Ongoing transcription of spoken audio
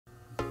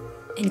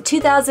In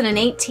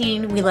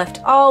 2018, we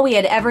left all we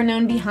had ever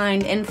known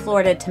behind in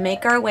Florida to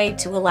make our way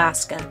to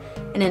Alaska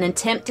in an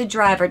attempt to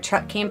drive our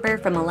truck camper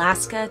from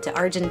Alaska to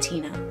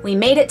Argentina. We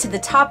made it to the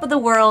top of the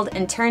world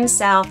and turned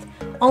south,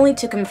 only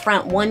to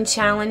confront one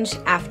challenge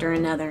after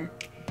another.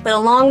 But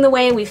along the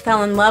way, we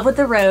fell in love with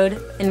the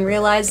road and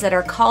realized that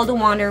our call to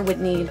wander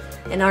would need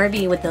an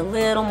RV with a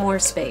little more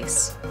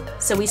space.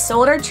 So we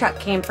sold our truck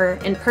camper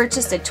and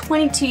purchased a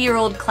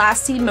 22-year-old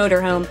Class C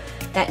motorhome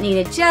that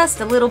needed just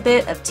a little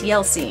bit of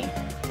TLC.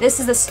 This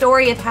is the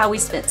story of how we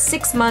spent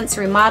 6 months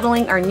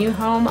remodeling our new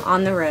home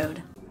on the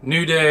road.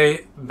 New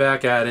day,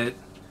 back at it.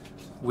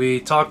 We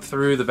talked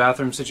through the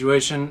bathroom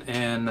situation,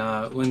 and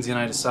Lindsay and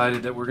I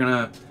decided that we're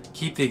gonna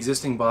keep the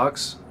existing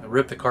box,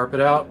 rip the carpet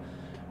out.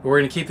 We're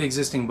gonna keep the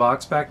existing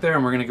box back there,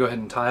 and we're gonna go ahead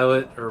and tile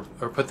it or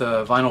put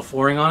the vinyl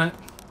flooring on it.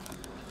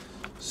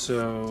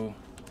 So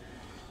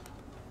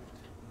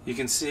you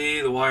can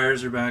see the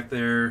wires are back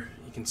there.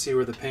 You can see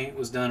where the paint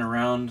was done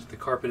around the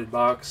carpeted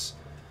box.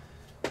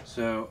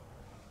 So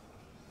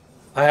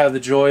I have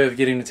the joy of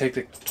getting to take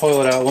the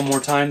toilet out one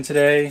more time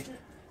today,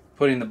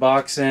 putting the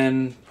box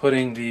in,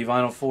 putting the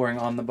vinyl flooring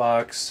on the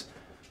box,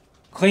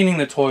 cleaning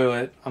the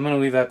toilet. I'm going to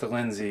leave that to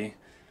Lindsay.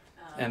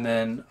 And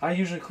then I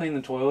usually clean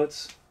the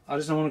toilets. I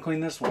just don't want to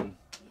clean this one.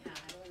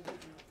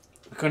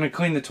 We're going to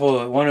clean the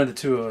toilet. One of the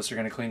two of us are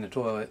going to clean the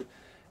toilet.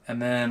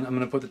 And then I'm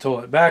going to put the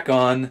toilet back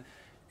on,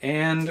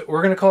 and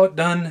we're going to call it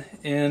done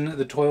in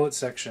the toilet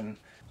section.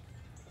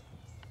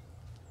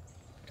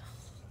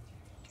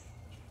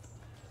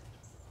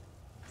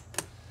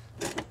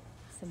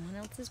 Someone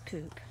else's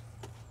poop.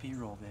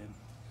 B-roll, babe.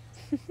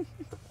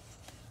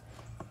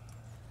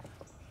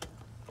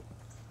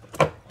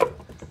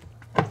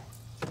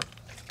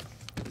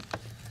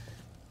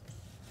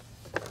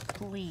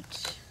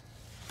 Bleach.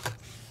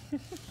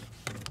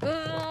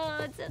 Oh,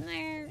 it's in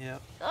there.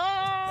 Yep.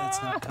 Oh.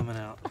 That's not coming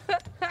out.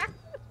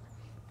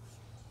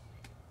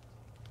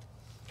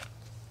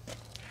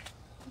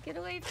 Get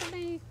away from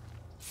me.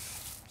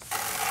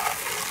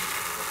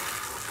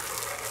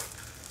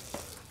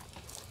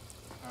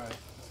 Alright,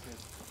 that's good.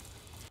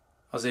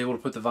 I was able to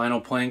put the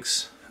vinyl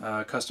planks,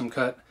 custom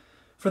cut,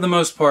 for the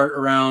most part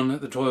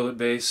around the toilet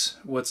base.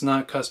 What's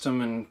not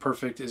custom and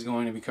perfect is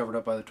going to be covered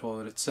up by the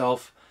toilet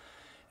itself.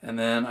 And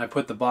then I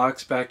put the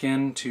box back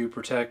in to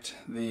protect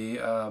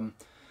the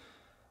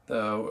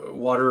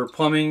water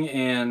plumbing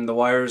and the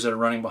wires that are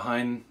running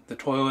behind the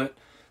toilet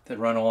that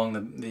run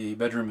along the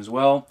bedroom as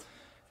well.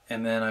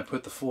 And then I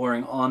put the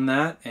flooring on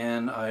that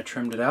and I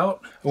trimmed it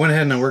out. I went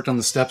ahead and I worked on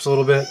the steps a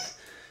little bit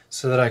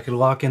so that I could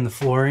lock in the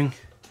flooring.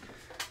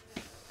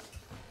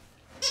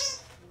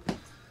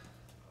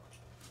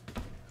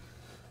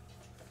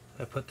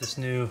 I put this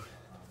new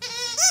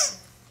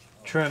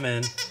trim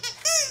in,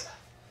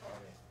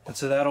 and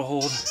so that'll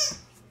hold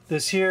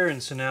this here,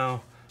 and so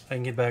now I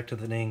can get back to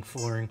the dang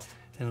flooring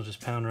and it'll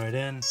just pound right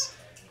in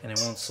and it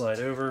won't slide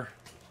over.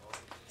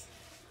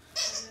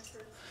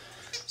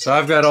 So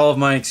I've got all of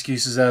my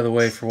excuses out of the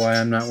way for why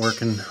I'm not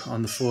working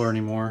on the floor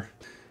anymore.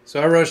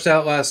 So I rushed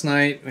out last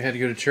night. We had to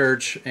go to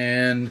church,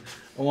 and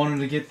I wanted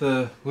to get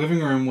the living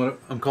room, what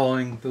I'm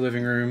calling the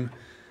living room.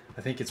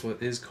 I think it's what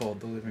is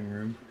called the living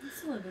room.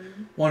 It's the living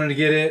room. Wanted to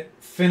get it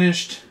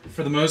finished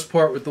for the most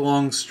part with the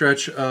long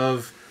stretch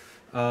of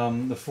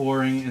the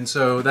flooring, and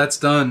so that's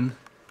done.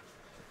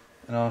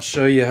 And I'll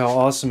show you how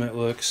awesome it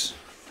looks.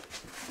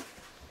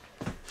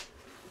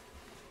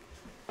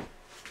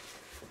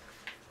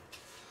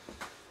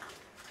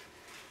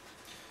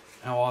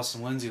 How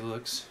awesome Lindsay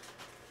looks.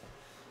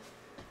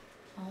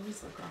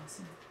 Always look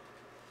awesome.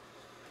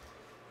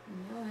 You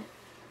know it.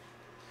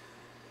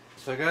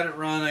 So I got it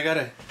run. I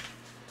gotta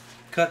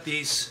cut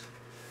these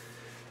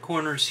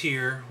corners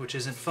here, which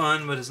isn't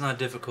fun, but it's not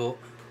difficult.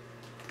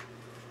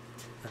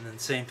 And then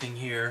same thing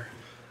here.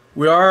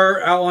 We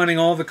are outlining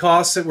all the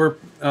costs that we're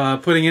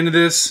putting into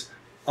this.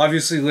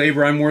 Obviously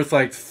labor, I'm worth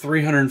like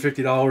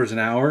 $350 an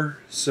hour.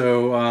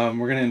 So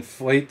we're gonna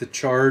inflate the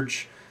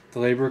charge, the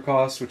labor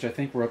costs, which I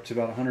think we're up to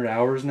about 100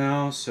 hours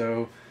now.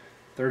 So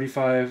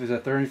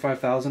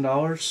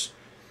 $35,000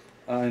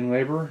 in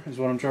labor is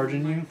what I'm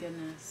charging you. Oh my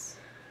goodness.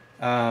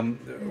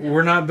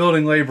 We're not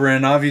building labor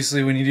in.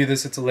 Obviously when you do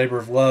this, it's a labor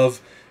of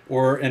love,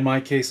 or in my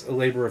case, a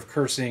labor of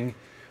cursing.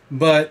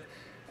 But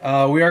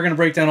we are going to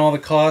break down all the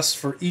costs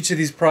for each of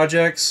these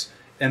projects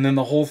and then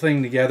the whole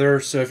thing together.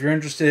 So if you're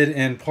interested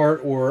in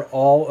part or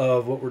all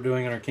of what we're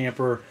doing in our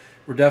camper,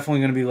 we're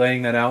definitely going to be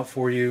laying that out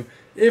for you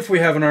if we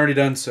haven't already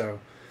done so.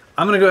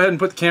 I'm going to go ahead and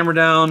put the camera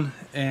down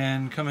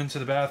and come into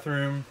the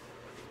bathroom.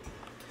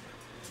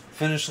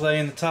 Finish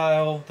laying the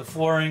tile, the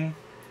flooring.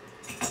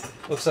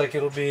 Looks like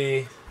it'll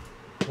be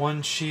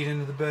 1 sheet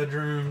into the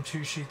bedroom,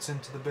 2 sheets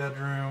into the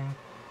bedroom.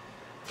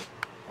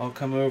 I'll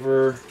come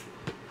over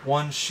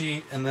 1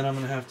 sheet, and then I'm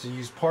going to have to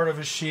use part of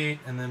a sheet,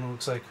 and then it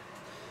looks like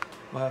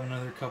we'll have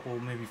another couple,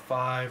 maybe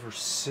 5 or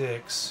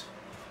 6.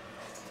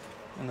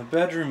 And the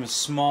bedroom is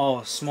small,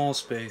 a small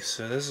space,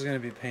 so this is going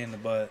to be a pain in the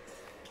butt.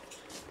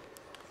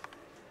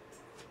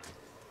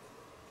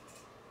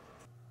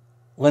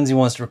 Lindsay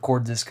wants to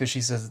record this because she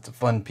says it's a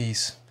fun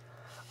piece.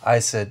 I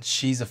said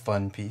she's a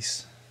fun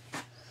piece.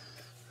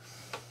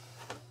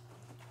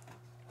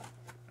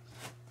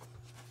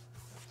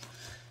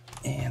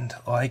 And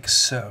like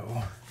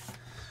so,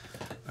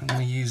 I'm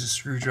going to use a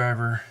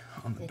screwdriver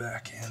on the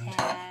back end.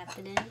 Tap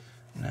it in.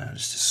 No,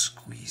 just to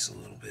squeeze a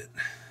little bit.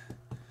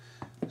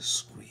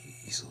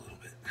 Squeeze a little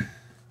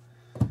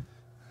bit.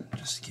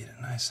 Just to get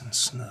it nice and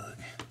snug.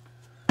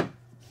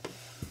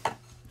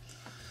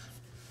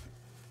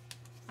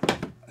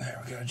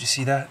 There we go. Did you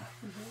see that?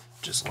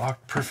 Just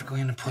locked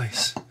perfectly into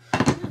place.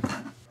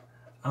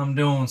 I'm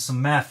doing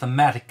some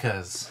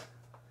mathematicas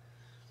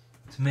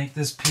to make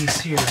this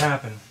piece here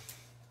happen.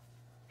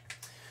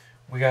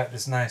 We got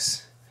this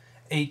nice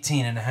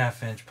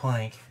 18.5-inch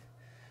plank,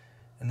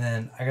 and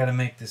then I got to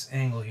make this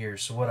angle here.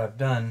 So what I've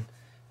done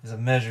is I've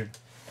measured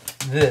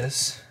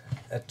this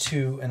at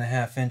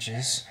 2.5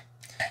 inches,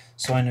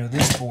 so I know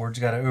this board's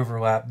got to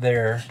overlap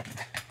there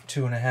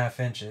 2.5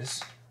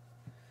 inches,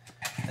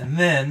 and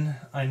then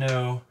I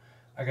know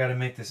I got to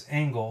make this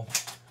angle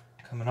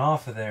coming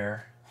off of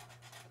there,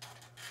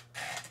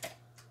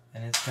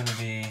 and it's going to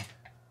be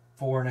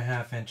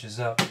 4.5 inches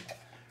up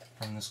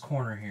from this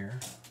corner here.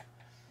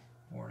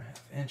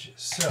 4.5 inches.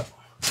 So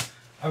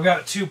I've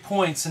got 2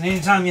 points, and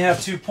anytime you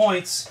have 2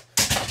 points,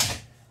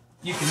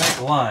 you can make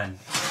a line.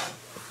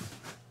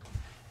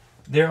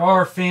 There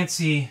are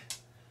fancy,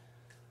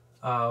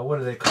 what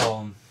do they call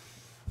them?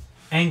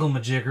 Angle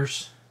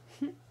majiggers.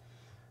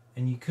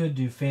 And you could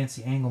do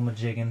fancy angle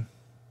majigging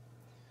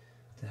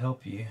to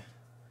help you,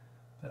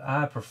 but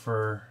I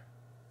prefer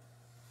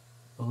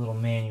a little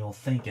manual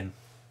thinking.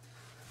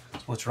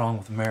 That's what's wrong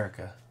with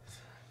America.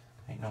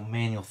 Ain't no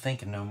manual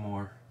thinking no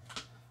more.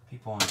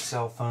 People on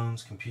cell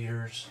phones,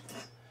 computers.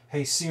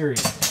 Hey Siri,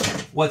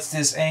 what's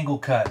this angle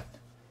cut?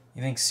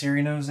 You think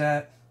Siri knows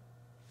that?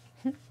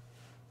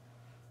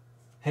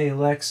 Hey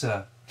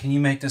Alexa, can you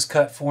make this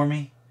cut for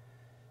me?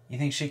 You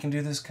think she can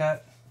do this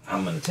cut?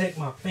 I'm gonna take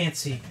my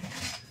fancy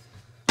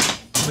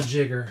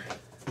majigger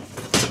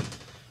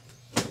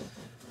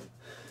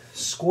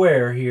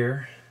square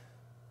here,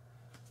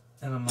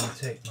 and I'm gonna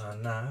take my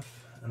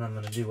knife, and I'm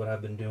gonna do what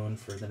I've been doing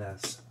for the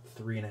last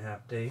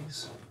 3.5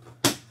 days.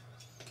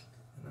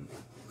 And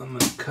I'm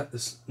gonna cut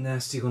this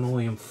nasty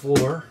linoleum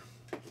floor.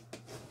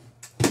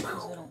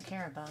 Because we don't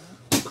care about it.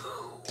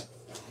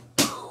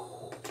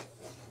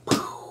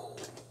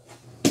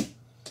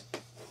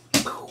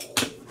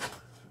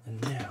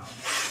 And now,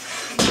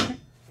 I'm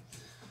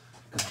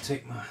gonna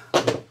take my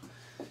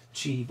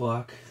cheaty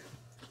block.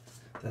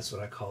 That's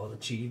what I call it, a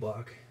cheaty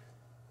block.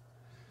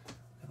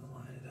 Gonna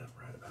line it up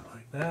right about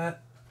like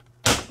that.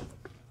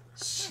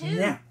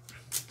 Snap!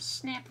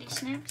 Snappy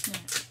snap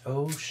snap.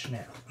 Oh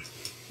snap!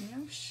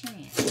 No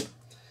snap.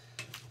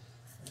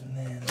 And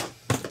then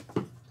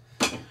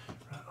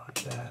right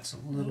like that. It's a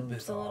little bit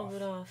It's a little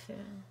bit off, yeah.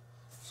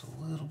 It's a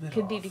little bit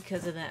Could off. be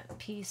because of that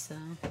piece,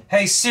 though.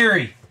 Hey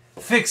Siri,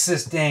 fix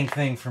this dang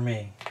thing for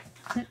me.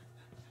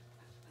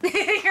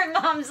 Your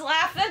mom's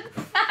laughing.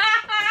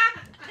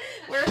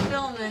 We're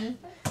filming.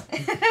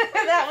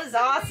 That was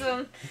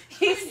awesome.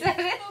 He said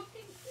it.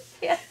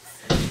 Yes.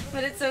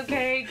 But it's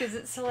okay because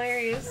it's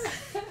hilarious.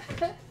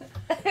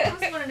 I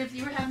was wondering if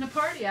you were having a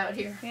party out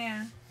here.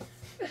 Yeah.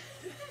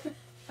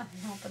 I'm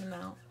helping him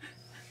out.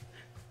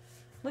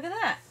 Look at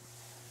that.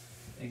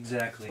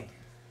 Exactly.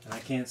 And I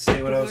can't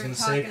say what I was going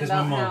to say because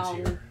my mom's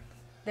here.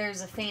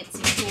 There's a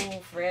fancy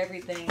tool for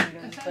everything,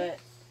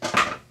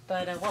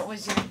 but what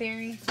was your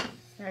theory?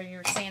 Or you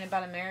were saying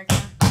about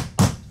America?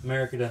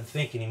 America doesn't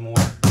think anymore.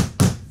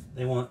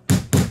 They want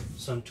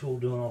some tool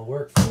doing all the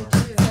work for them.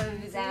 So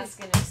he was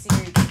asking if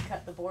Siri could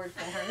cut the board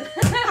for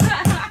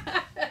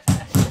her.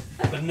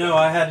 But no,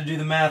 I had to do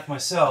the math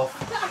myself.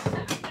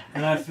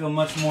 And I feel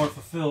much more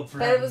fulfilled for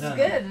But it having was done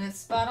good it. and it's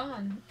spot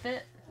on.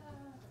 Fit.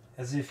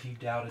 As if you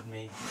doubted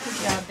me. Good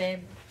job,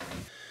 babe.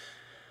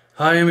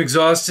 I am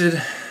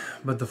exhausted,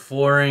 but the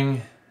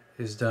flooring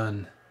is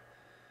done.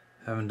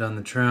 Haven't done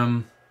the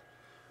trim,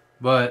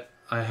 but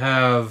I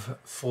have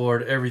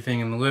floored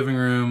everything in the living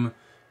room,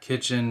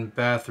 kitchen,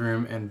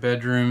 bathroom, and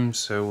bedroom,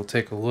 so we'll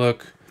take a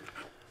look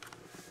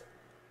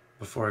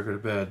before I go to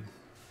bed.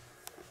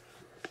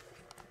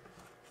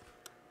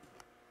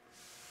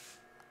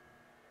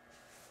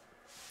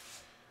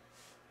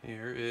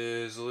 Here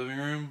is the living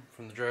room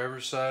from the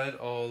driver's side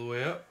all the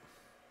way up.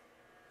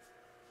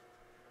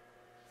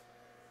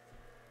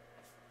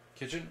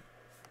 Kitchen.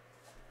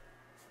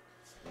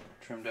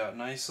 Trimmed out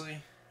nicely.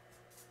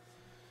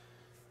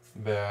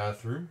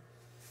 Bathroom.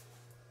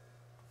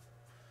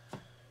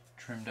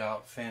 Trimmed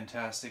out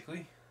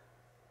fantastically.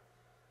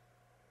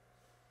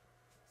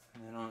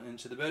 And then on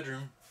into the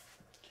bedroom.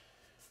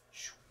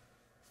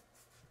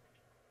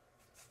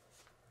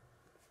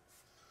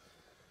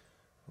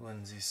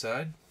 Lindsay's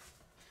side.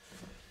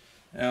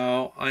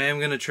 Now I am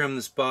going to trim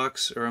this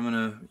box, or I'm going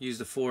to use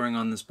the flooring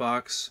on this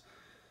box.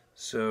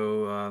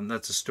 So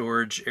that's a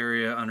storage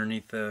area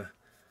underneath the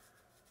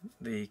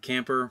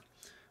camper.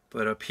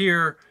 But up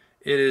here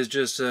it is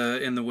just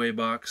in the way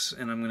box,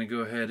 and I'm going to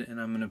go ahead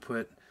and I'm going to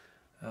put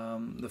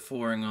the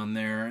flooring on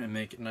there and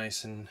make it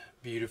nice and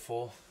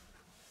beautiful.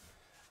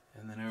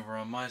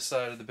 on my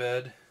side of the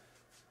bed.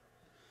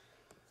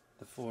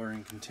 The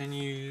flooring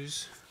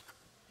continues.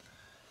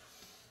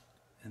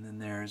 And then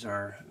there's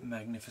our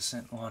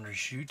magnificent laundry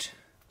chute.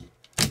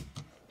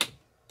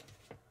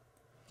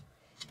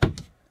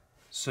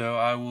 So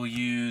I will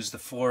use the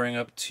flooring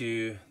up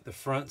to the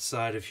front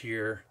side of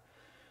here,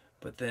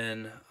 but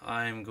then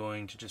I'm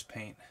going to just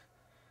paint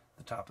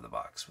the top of the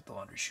box with the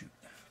laundry chute.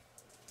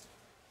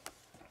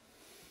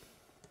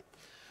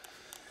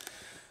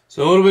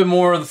 So a little bit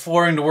more of the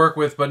flooring to work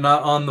with, but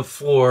not on the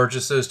floor,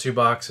 just those two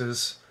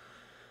boxes.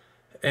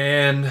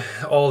 And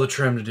all the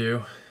trim to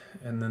do.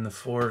 And then the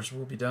floors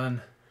will be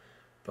done.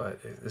 But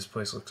this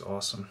place looks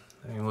awesome.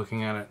 I mean,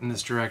 looking at it in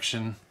this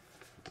direction,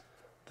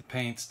 the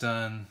paint's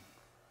done.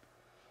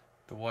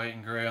 The white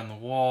and gray on the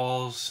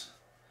walls.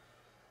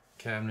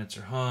 Cabinets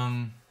are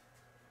hung.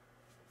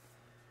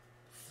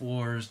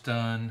 Floor's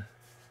done.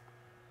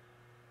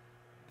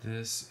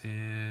 This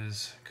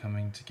is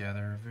coming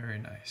together very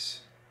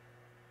nice.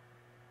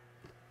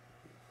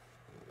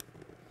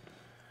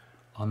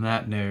 On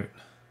that note,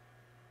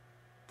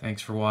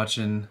 thanks for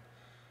watching.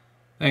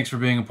 Thanks for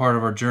being a part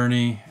of our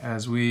journey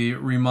as we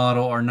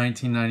remodel our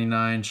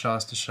 1999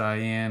 Shasta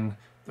Cheyenne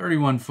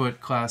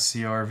 31-foot Class C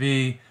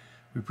RV.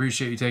 We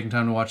appreciate you taking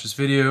time to watch this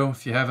video.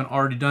 If you haven't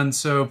already done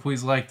so,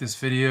 please like this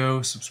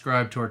video,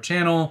 subscribe to our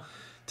channel,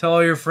 tell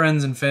all your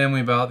friends and family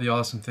about the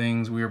awesome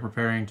things we are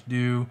preparing to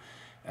do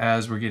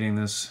as we're getting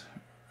this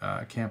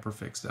camper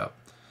fixed up.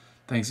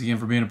 Thanks again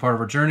for being a part of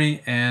our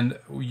journey, and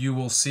you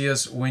will see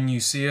us when you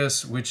see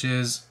us, which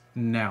is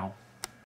now.